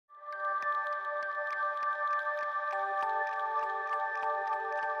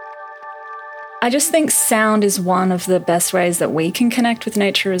I just think sound is one of the best ways that we can connect with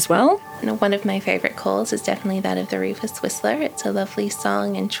nature as well. And one of my favourite calls is definitely that of the rufous whistler. It's a lovely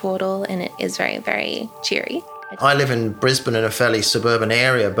song and chortle, and it is very, very cheery. I live in Brisbane in a fairly suburban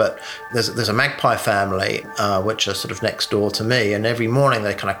area, but there's a magpie family which are sort of next door to me, and every morning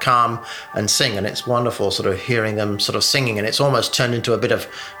they kind of come and sing, and it's wonderful sort of hearing them sort of singing, and it's almost turned into a bit of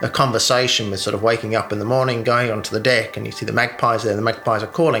a conversation with sort of waking up in the morning, going onto the deck, and you see the magpies there, and the magpies are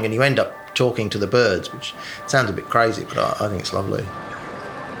calling, and you end up talking to the birds, which sounds a bit crazy, but I think it's lovely.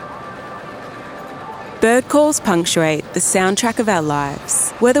 Bird calls punctuate the soundtrack of our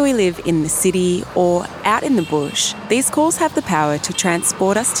lives. Whether we live in the city or out in the bush, these calls have the power to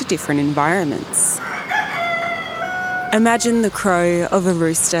transport us to different environments. Imagine the crow of a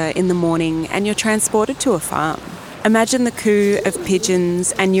rooster in the morning and you're transported to a farm. Imagine the coo of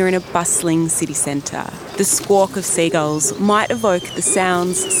pigeons and you're in a bustling city centre. The squawk of seagulls might evoke the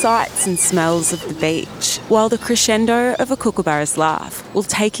sounds, sights and smells of the beach, while the crescendo of a kookaburra's laugh will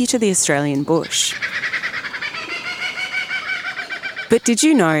take you to the Australian bush. But did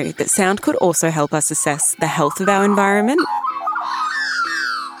you know that sound could also help us assess the health of our environment?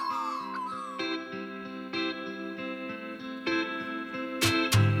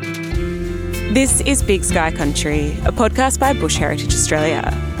 This is Big Sky Country, a podcast by Bush Heritage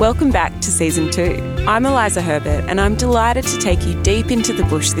Australia. Welcome back to Season 2. I'm Eliza Herbert and I'm delighted to take you deep into the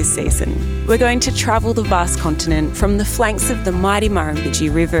bush this season. We're going to travel the vast continent from the flanks of the mighty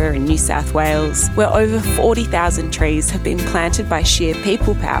Murrumbidgee River in New South Wales, where over 40,000 trees have been planted by sheer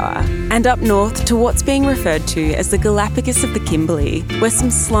people power, and up north to what's being referred to as the Galapagos of the Kimberley, where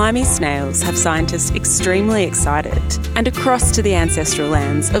some slimy snails have scientists extremely excited, and across to the ancestral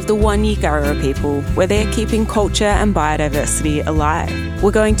lands of the Wanyigurra people, where they're keeping culture and biodiversity alive.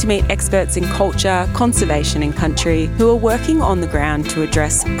 We're going to meet experts in culture, conservation and country who are working on the ground to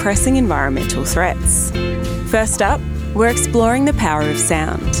address pressing environmental threats. First up, we're exploring the power of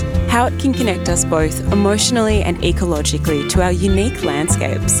sound, how it can connect us both emotionally and ecologically to our unique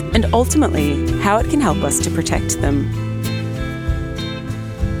landscapes, and ultimately how it can help us to protect them.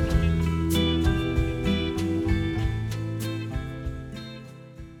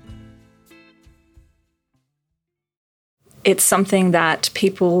 It's something that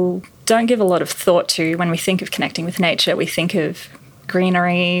people don't give a lot of thought to when we think of connecting with nature. We think of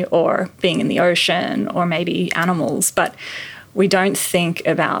greenery or being in the ocean or maybe animals, but we don't think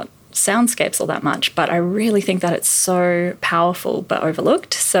about soundscapes all that much. But I really think that it's so powerful but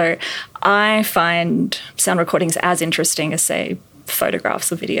overlooked. So I find sound recordings as interesting as, say,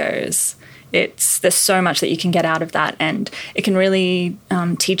 photographs or videos. There's so much that you can get out of that, and it can really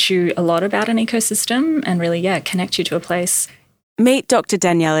teach you a lot about an ecosystem and really, connect you to a place. Meet Dr.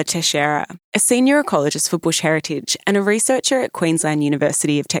 Daniela Teixeira, a senior ecologist for Bush Heritage and a researcher at Queensland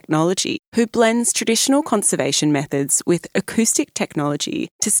University of Technology, who blends traditional conservation methods with acoustic technology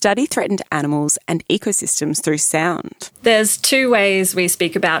to study threatened animals and ecosystems through sound. There's two ways we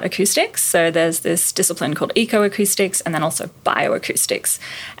speak about acoustics. So there's this discipline called ecoacoustics and then also bioacoustics.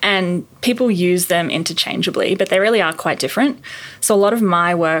 And people use them interchangeably, but they really are quite different. So a lot of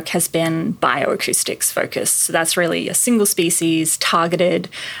my work has been bioacoustics focused. So that's really a single species, targeted,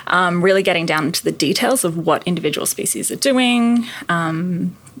 really getting down into the details of what individual species are doing,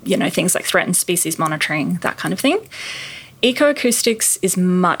 things like threatened species monitoring, that kind of thing. Ecoacoustics is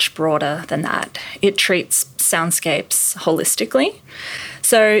much broader than that. It treats soundscapes holistically.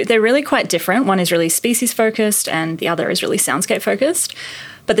 So they're really quite different. One is really species-focused and the other is really soundscape-focused.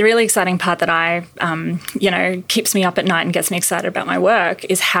 But the really exciting part that keeps me up at night and gets me excited about my work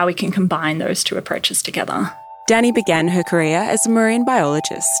is how we can combine those two approaches together. Dani began her career as a marine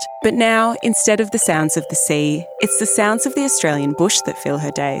biologist, but now, instead of the sounds of the sea, it's the sounds of the Australian bush that fill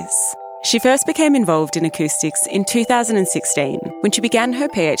her days. She first became involved in acoustics in 2016 when she began her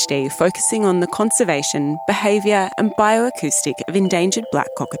PhD focusing on the conservation, behaviour and bioacoustic of endangered black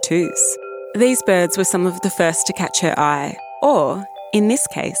cockatoos. These birds were some of the first to catch her eye, or, in this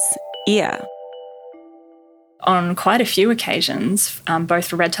case, ear. On quite a few occasions, both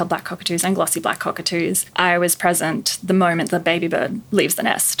for red-tailed black cockatoos and glossy black cockatoos, I was present the moment the baby bird leaves the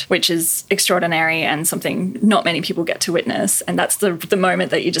nest, which is extraordinary and something not many people get to witness. And that's the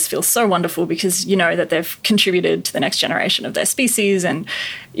moment that you just feel so wonderful because you know that they've contributed to the next generation of their species. And,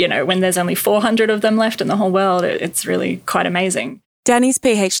 when there's only 400 of them left in the whole world, it's really quite amazing. Dani's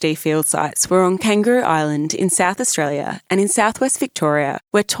PhD field sites were on Kangaroo Island in South Australia and in southwest Victoria,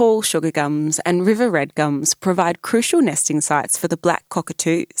 where tall sugar gums and river red gums provide crucial nesting sites for the black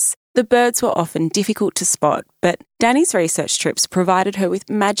cockatoos. The birds were often difficult to spot But Danny's research trips provided her with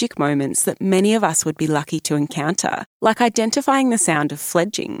magic moments that many of us would be lucky to encounter, like identifying the sound of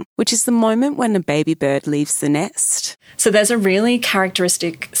fledging, which is the moment when a baby bird leaves the nest. So there's a really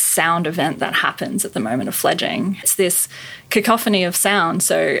characteristic sound event that happens at the moment of fledging. It's this cacophony of sound.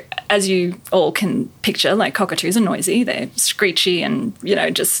 So as you all can picture, like cockatoos are noisy, they're screechy and,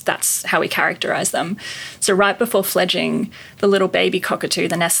 just that's how we characterise them. So right before fledging, the little baby cockatoo,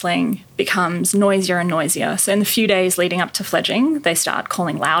 the nestling, becomes noisier and noisier. So in the few days leading up to fledging, they start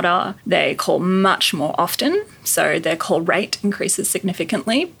calling louder, they call much more often, so their call rate increases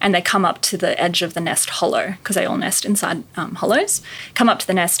significantly, and they come up to the edge of the nest hollow, because they all nest inside hollows. Come up to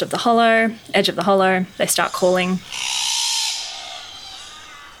the nest of the hollow, edge of the hollow, they start calling.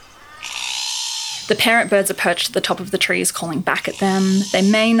 The parent birds are perched at the top of the trees calling back at them. They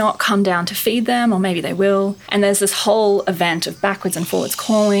may not come down to feed them, or maybe they will. And there's this whole event of backwards and forwards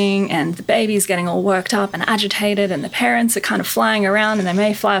calling, and the baby's getting all worked up and agitated, and the parents are kind of flying around, and they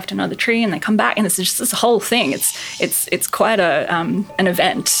may fly off to another tree and they come back, and it's just this whole thing. It's quite an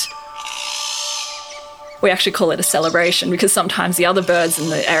event. We actually call it a celebration because sometimes the other birds in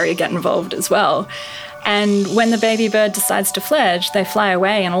the area get involved as well. And when the baby bird decides to fledge, they fly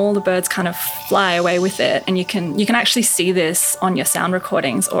away and all the birds kind of fly away with it. And you can actually see this on your sound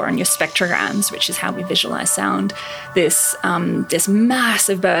recordings or on your spectrograms, which is how we visualize sound. This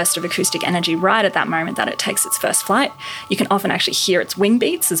massive burst of acoustic energy right at that moment that it takes its first flight. You can often actually hear its wing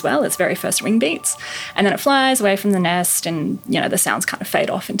beats as well, its very first wing beats. And then it flies away from the nest and, the sounds kind of fade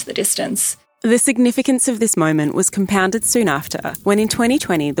off into the distance. The significance of this moment was compounded soon after, when in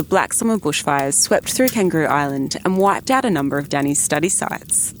 2020 the Black Summer bushfires swept through Kangaroo Island and wiped out a number of Danny's study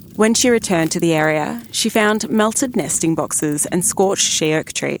sites. When she returned to the area, she found melted nesting boxes and scorched she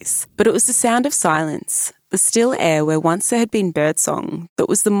oak trees. But it was the sound of silence, the still air where once there had been birdsong, that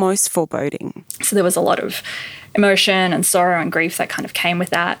was the most foreboding. So there was a lot of emotion and sorrow and grief that kind of came with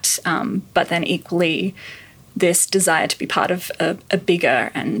that, but then equally this desire to be part of a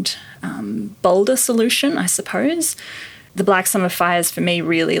bigger and bolder solution, I suppose. The Black Summer fires for me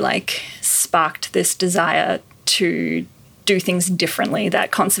really sparked this desire to do things differently,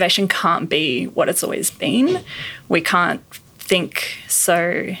 that conservation can't be what it's always been. We can't think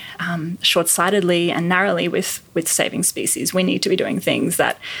so short-sightedly and narrowly with saving species. We need to be doing things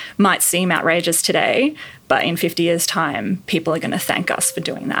that might seem outrageous today, but in 50 years' time, people are going to thank us for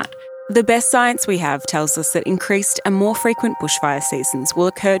doing that. The best science we have tells us that increased and more frequent bushfire seasons will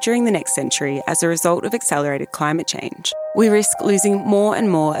occur during the next century as a result of accelerated climate change. We risk losing more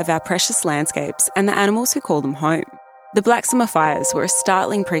and more of our precious landscapes and the animals who call them home. The Black Summer fires were a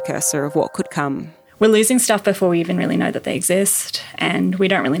startling precursor of what could come. We're losing stuff before we even really know that they exist, and we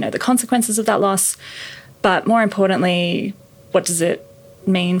don't really know the consequences of that loss. But more importantly, what does it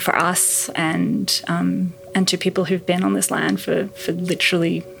mean for us and to people who've been on this land for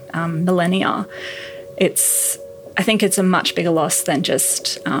literally millennia? I think it's a much bigger loss than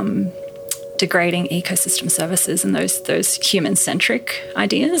just degrading ecosystem services and those human-centric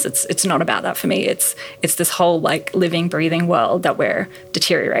ideas. It's not about that for me. It's this whole living, breathing world that we're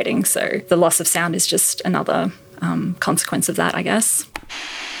deteriorating. So the loss of sound is just another consequence of that, I guess.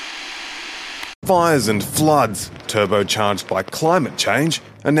 Fires and floods, turbocharged by climate change,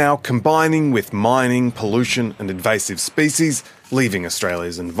 are now combining with mining, pollution and invasive species, leaving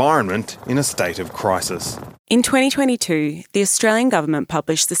Australia's environment in a state of crisis. In 2022, the Australian government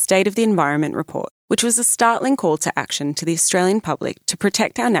published the State of the Environment report, which was a startling call to action to the Australian public to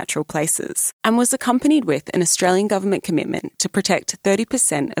protect our natural places, and was accompanied with an Australian government commitment to protect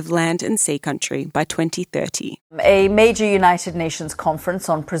 30% of land and sea country by 2030. A major United Nations conference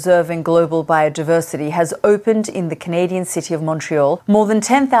on preserving global biodiversity has opened in the Canadian city of Montreal. More than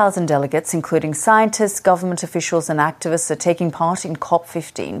 10,000 delegates, including scientists, government officials and activists, are taking part in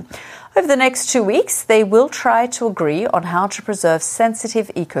COP15. Over the next 2 weeks, they will try to agree on how to preserve sensitive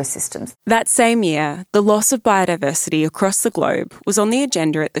ecosystems. That same year, the loss of biodiversity across the globe was on the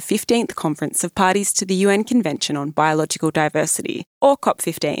agenda at the 15th Conference of Parties to the UN Convention on Biological Diversity, or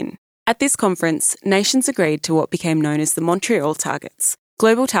COP15. At this conference, nations agreed to what became known as the Montreal Targets,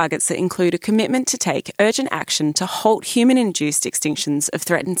 global targets that include a commitment to take urgent action to halt human-induced extinctions of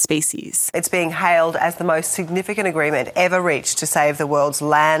threatened species. It's being hailed as the most significant agreement ever reached to save the world's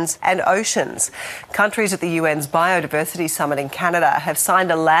lands and oceans. Countries at the UN's Biodiversity Summit in Canada have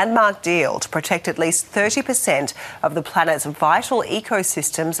signed a landmark deal to protect at least 30% of the planet's vital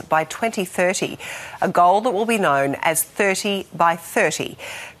ecosystems by 2030, a goal that will be known as 30 by 30.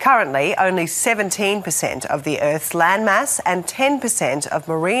 Currently, only 17% of the Earth's landmass and 10% of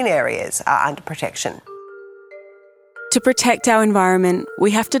marine areas are under protection. To protect our environment,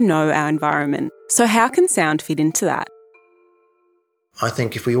 we have to know our environment. So how can sound fit into that? I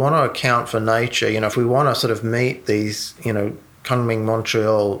think if we want to account for nature, if we want to sort of meet these, Kunming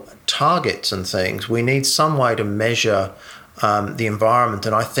Montreal targets and things, we need some way to measure the environment.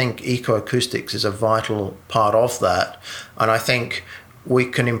 And I think ecoacoustics is a vital part of that. And I think we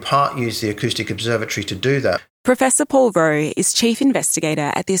can in part use the Acoustic Observatory to do that. Professor Paul Rowe is Chief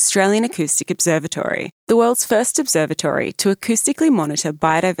Investigator at the Australian Acoustic Observatory, the world's first observatory to acoustically monitor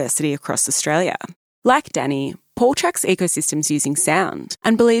biodiversity across Australia. Like Danny, Paul tracks ecosystems using sound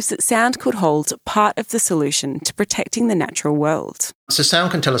and believes that sound could hold part of the solution to protecting the natural world. So sound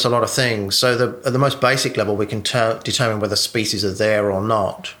can tell us a lot of things. So at the most basic level, we can determine whether species are there or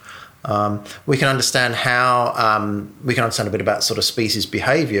not. We can understand we can understand a bit about sort of species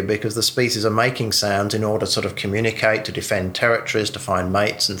behaviour, because the species are making sounds in order to sort of communicate, to defend territories, to find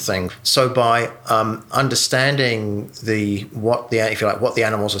mates and things. So by understanding what the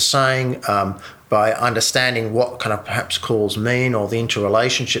animals are saying, by understanding what kind of perhaps calls mean or the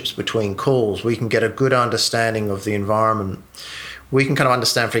interrelationships between calls, we can get a good understanding of the environment. We can kind of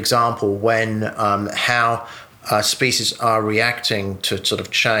understand, for example, how species are reacting to sort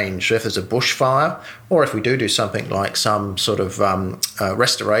of change. So if there's a bushfire, or if we do something like some sort of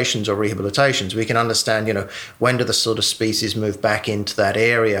restorations or rehabilitations, we can understand, when do the sort of species move back into that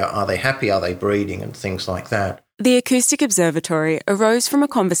area? Are they happy? Are they breeding? And things like that. The Acoustic Observatory arose from a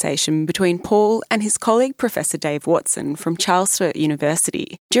conversation between Paul and his colleague Professor Dave Watson from Charles Sturt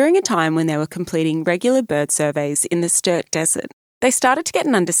University during a time when they were completing regular bird surveys in the Sturt Desert. They started to get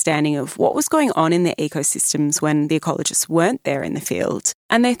an understanding of what was going on in their ecosystems when the ecologists weren't there in the field,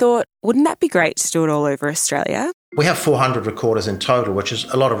 and they thought, wouldn't that be great to do it all over Australia? We have 400 recorders in total, which is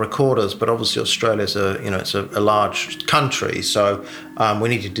a lot of recorders, but obviously Australia's it's a large country, so we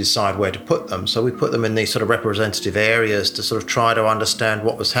need to decide where to put them. So we put them in these sort of representative areas to sort of try to understand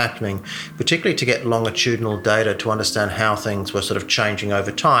what was happening, particularly to get longitudinal data to understand how things were sort of changing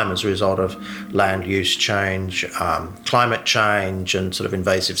over time as a result of land use change, climate change, and sort of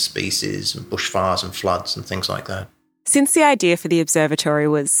invasive species and bushfires and floods and things like that. Since the idea for the observatory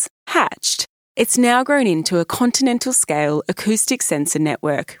was hatched, it's now grown into a continental-scale acoustic sensor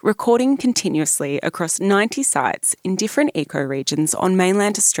network recording continuously across 90 sites in different ecoregions on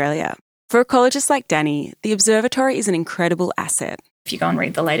mainland Australia. For ecologists like Danny, the observatory is an incredible asset. If you go and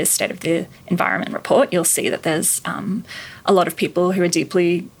read the latest State of the Environment report, you'll see that there's a lot of people who are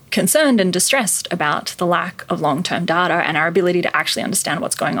deeply concerned and distressed about the lack of long-term data and our ability to actually understand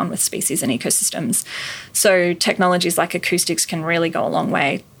what's going on with species and ecosystems. So technologies like acoustics can really go a long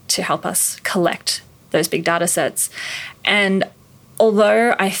way to help us collect those big data sets. And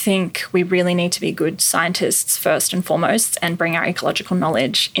although I think we really need to be good scientists first and foremost and bring our ecological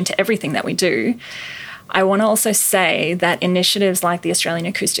knowledge into everything that we do, I want to also say that initiatives like the Australian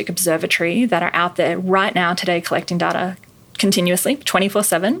Acoustic Observatory that are out there right now today collecting data continuously,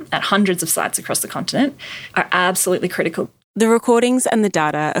 24/7, at hundreds of sites across the continent, are absolutely critical. The recordings and the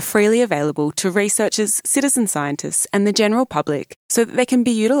data are freely available to researchers, citizen scientists, and the general public so that they can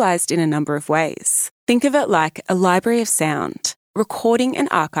be utilised in a number of ways. Think of it like a library of sound, recording and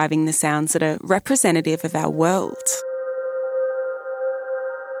archiving the sounds that are representative of our world.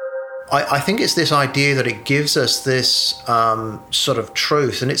 I think it's this idea that it gives us this sort of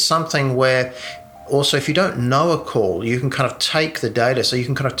truth, and it's something where also, if you don't know a call, you can kind of take the data, so you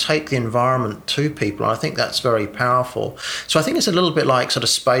can kind of take the environment to people, and I think that's very powerful. So I think it's a little bit like sort of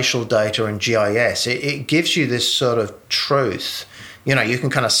spatial data and GIS. It gives you this sort of truth. You can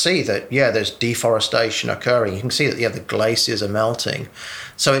kind of see that, there's deforestation occurring. You can see that, the glaciers are melting.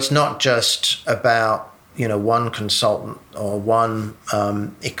 So it's not just about, one consultant or one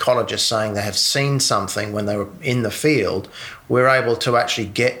ecologist saying they have seen something when they were in the field. We're able to actually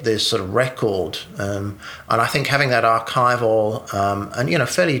get this sort of record. And I think having that archival and,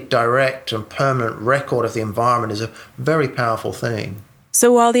 fairly direct and permanent record of the environment is a very powerful thing.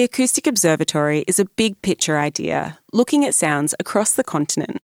 So while the Acoustic Observatory is a big picture idea, looking at sounds across the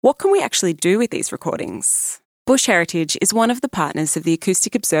continent, what can we actually do with these recordings? Bush Heritage is one of the partners of the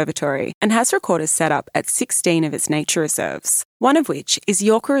Acoustic Observatory and has recorders set up at 16 of its nature reserves, one of which is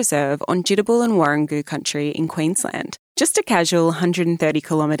Yorka Reserve on Jitterbul and Warringoo country in Queensland, just a casual 130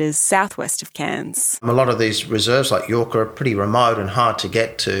 kilometres southwest of Cairns. A lot of these reserves like Yorka are pretty remote and hard to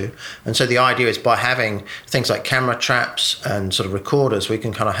get to, and so the idea is by having things like camera traps and sort of recorders, we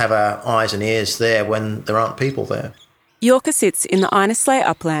can kind of have our eyes and ears there when there aren't people there. Yorka sits in the Innislay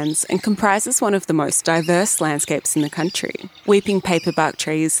uplands and comprises one of the most diverse landscapes in the country. Weeping paperbark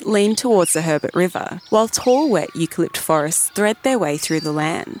trees lean towards the Herbert River, while tall, wet eucalypt forests thread their way through the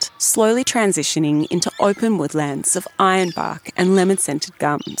land, slowly transitioning into open woodlands of ironbark and lemon-scented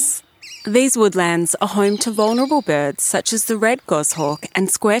gums. These woodlands are home to vulnerable birds such as the red goshawk and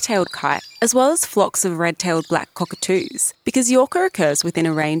square-tailed kite, as well as flocks of red-tailed black cockatoos, because Yorka occurs within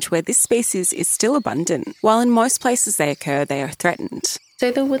a range where this species is still abundant, while in most places they occur, they are threatened.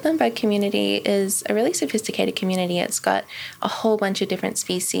 So the woodland bird community is a really sophisticated community. It's got a whole bunch of different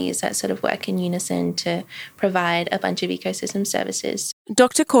species that sort of work in unison to provide a bunch of ecosystem services.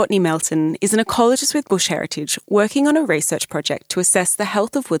 Dr. Courtney Melton is an ecologist with Bush Heritage working on a research project to assess the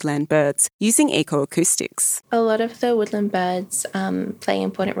health of woodland birds using ecoacoustics. A lot of the woodland birds play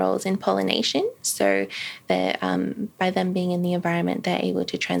important roles in pollination. So by them being in the environment, they're able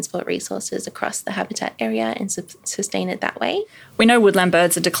to transport resources across the habitat area and sustain it that way. We know woodland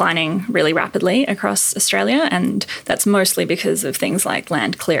birds are declining really rapidly across Australia, and that's mostly because of things like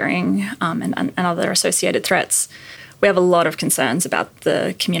land clearing and other associated threats. We have a lot of concerns about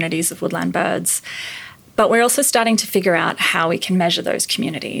the communities of woodland birds, but we're also starting to figure out how we can measure those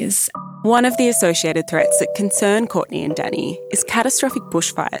communities. One of the associated threats that concern Courtney and Danny is catastrophic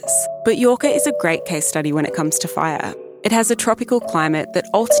bushfires, but Yorka is a great case study when it comes to fire. It has a tropical climate that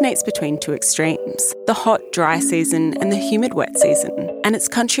alternates between two extremes, the hot, dry season and the humid, wet season, and it's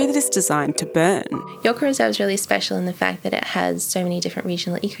country that is designed to burn. Yorka Reserve is really special in the fact that it has so many different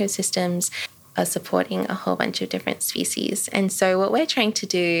regional ecosystems supporting a whole bunch of different species. And so what we're trying to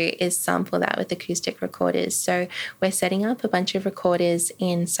do is sample that with acoustic recorders. So we're setting up a bunch of recorders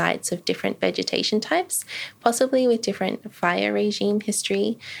in sites of different vegetation types, possibly with different fire regime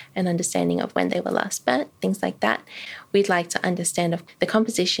history and understanding of when they were last burnt, things like that. We'd like to understand the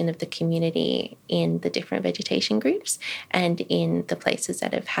composition of the community in the different vegetation groups and in the places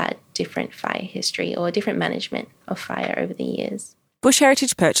that have had different fire history or different management of fire over the years. Bush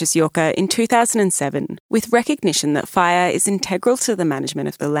Heritage purchased Yorka in 2007 with recognition that fire is integral to the management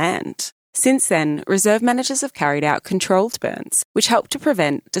of the land. Since then, reserve managers have carried out controlled burns, which help to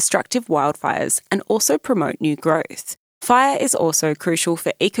prevent destructive wildfires and also promote new growth. Fire is also crucial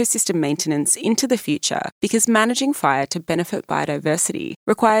for ecosystem maintenance into the future because managing fire to benefit biodiversity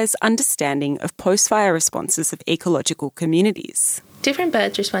requires understanding of post-fire responses of ecological communities. Different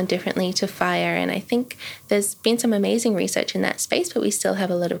birds respond differently to fire, and I think there's been some amazing research in that space, but we still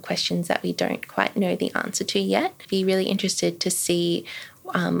have a lot of questions that we don't quite know the answer to yet. Be really interested to see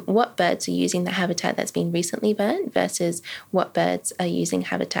what birds are using the habitat that's been recently burnt versus what birds are using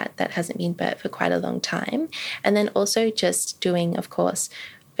habitat that hasn't been burnt for quite a long time. And then also just doing, of course,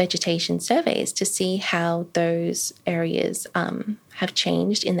 vegetation surveys to see how those areas have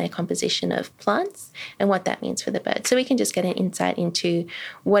changed in their composition of plants and what that means for the birds. So we can just get an insight into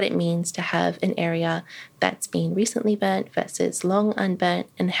what it means to have an area that's been recently burnt versus long unburnt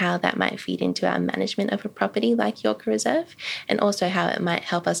and how that might feed into our management of a property like Yorka Reserve, and also how it might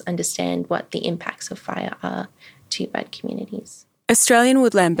help us understand what the impacts of fire are to bird communities. Australian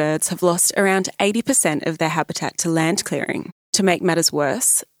woodland birds have lost around 80% of their habitat to land clearing. To make matters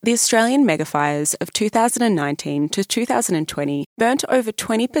worse, the Australian megafires of 2019 to 2020 burnt over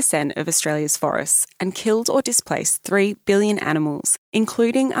 20% of Australia's forests and killed or displaced 3 billion animals,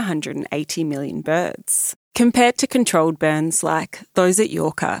 including 180 million birds. Compared to controlled burns like those at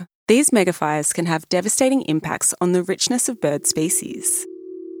Yorka, these megafires can have devastating impacts on the richness of bird species.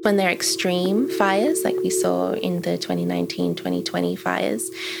 When they're extreme fires, like we saw in the 2019-2020 fires,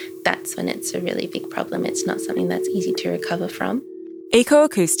 that's when it's a really big problem. It's not something that's easy to recover from.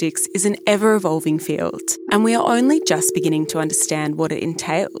 Ecoacoustics is an ever-evolving field, and we are only just beginning to understand what it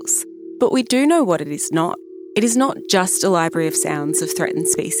entails. But we do know what it is not. It is not just a library of sounds of threatened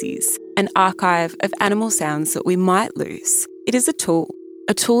species, an archive of animal sounds that we might lose. It is a tool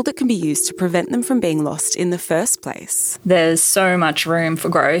that can be used to prevent them from being lost in the first place. There's so much room for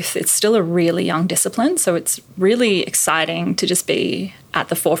growth. It's still a really young discipline, so it's really exciting to just be at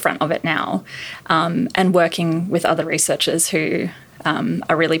the forefront of it now, and working with other researchers who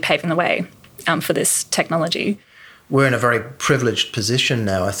are really paving the way for this technology. We're in a very privileged position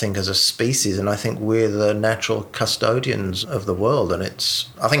now, I think, as a species, and I think we're the natural custodians of the world, and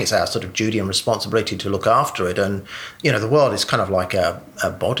I think it's our sort of duty and responsibility to look after it. And, the world is kind of like our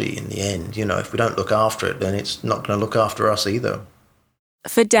body in the end. If we don't look after it, then it's not going to look after us either.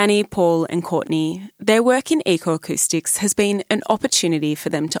 For Danny, Paul and Courtney, their work in ecoacoustics has been an opportunity for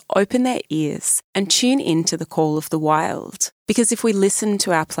them to open their ears and tune into the call of the wild. Because if we listen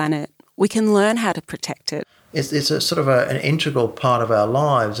to our planet, we can learn how to protect it. It's a sort of an integral part of our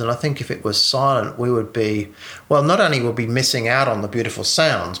lives, and I think if it was silent, we would be, well, not only would we be missing out on the beautiful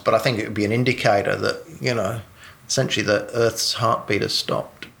sounds, but I think it would be an indicator that, essentially the Earth's heartbeat has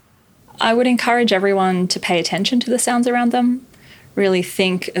stopped. I would encourage everyone to pay attention to the sounds around them, really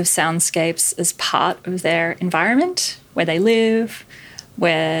think of soundscapes as part of their environment, where they live,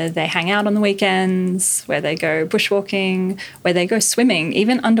 where they hang out on the weekends, where they go bushwalking, where they go swimming,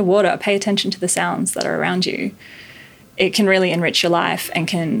 even underwater. Pay attention to the sounds that are around you. It can really enrich your life and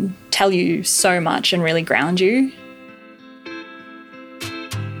can tell you so much and really ground you.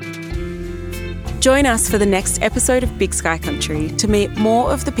 Join us for the next episode of Big Sky Country to meet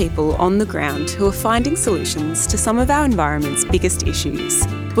more of the people on the ground who are finding solutions to some of our environment's biggest issues.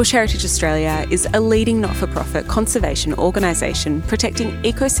 Bush Heritage Australia is a leading not-for-profit conservation organisation protecting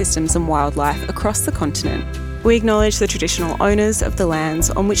ecosystems and wildlife across the continent. We acknowledge the traditional owners of the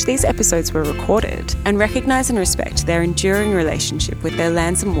lands on which these episodes were recorded and recognise and respect their enduring relationship with their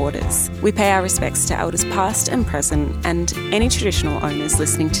lands and waters. We pay our respects to elders past and present and any traditional owners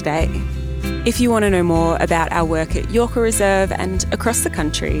listening today. If you want to know more about our work at Yorka Reserve and across the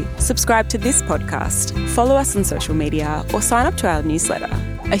country, subscribe to this podcast, follow us on social media, or sign up to our newsletter.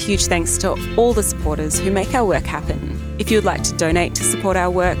 A huge thanks to all the supporters who make our work happen. If you would like to donate to support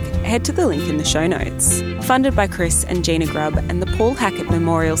our work, head to the link in the show notes. Funded by Chris and Gina Grubb and the Paul Hackett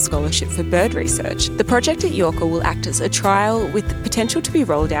Memorial Scholarship for Bird Research, the project at Yorka will act as a trial with the potential to be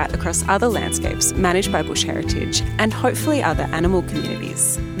rolled out across other landscapes managed by Bush Heritage and hopefully other animal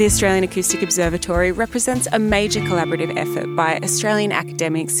communities. The Australian Acoustic Observatory represents a major collaborative effort by Australian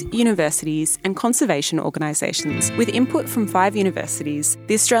academics, universities and conservation organisations with input from 5 universities,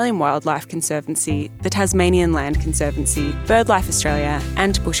 the Australian Wildlife Conservancy, the Tasmanian Land Conservancy, BirdLife Australia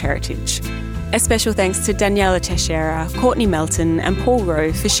and Bush Heritage. A special thanks to Daniela Teixeira, Courtney Melton and Paul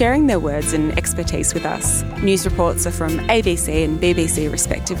Rowe for sharing their words and expertise with us. News reports are from ABC and BBC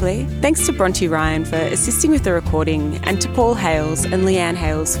respectively. Thanks to Bronte Ryan for assisting with the recording and to Paul Hales and Leanne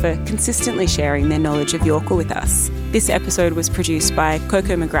Hales for consistently sharing their knowledge of Yorka with us. This episode was produced by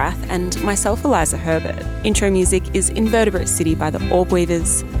Coco McGrath and myself, Eliza Herbert. Intro music is Invertebrate City by the Orb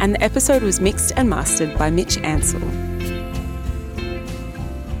Weavers and the episode was mixed and mastered by Mitch Ansell.